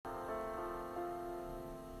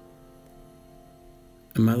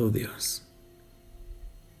Amado Dios,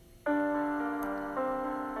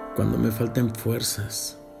 cuando me falten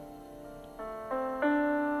fuerzas,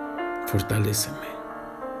 fortaléceme.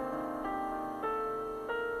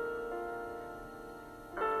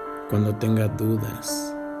 Cuando tenga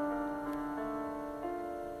dudas,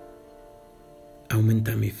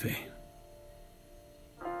 aumenta mi fe.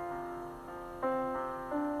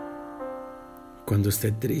 Cuando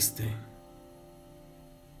esté triste,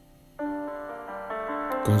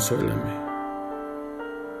 consuélame.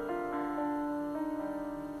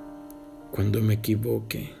 Cuando me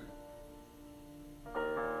equivoque,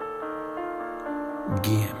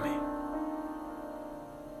 guíame.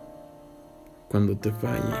 Cuando te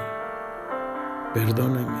falle,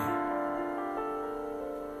 perdóname.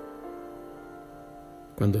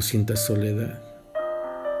 Cuando sientas soledad,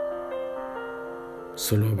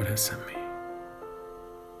 solo abrázame.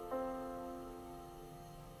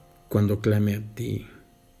 Cuando clame a ti,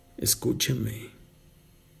 escúchame.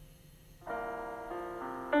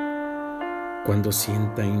 Cuando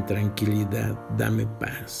sienta intranquilidad, dame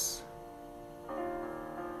paz.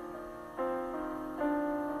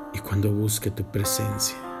 Y cuando busque tu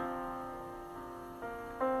presencia,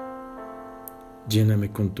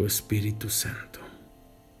 lléname con tu Espíritu Santo.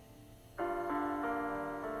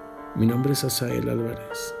 Mi nombre es Hazael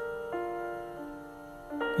Alvarez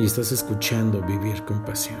y estás escuchando Vivir con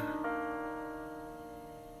Pasión.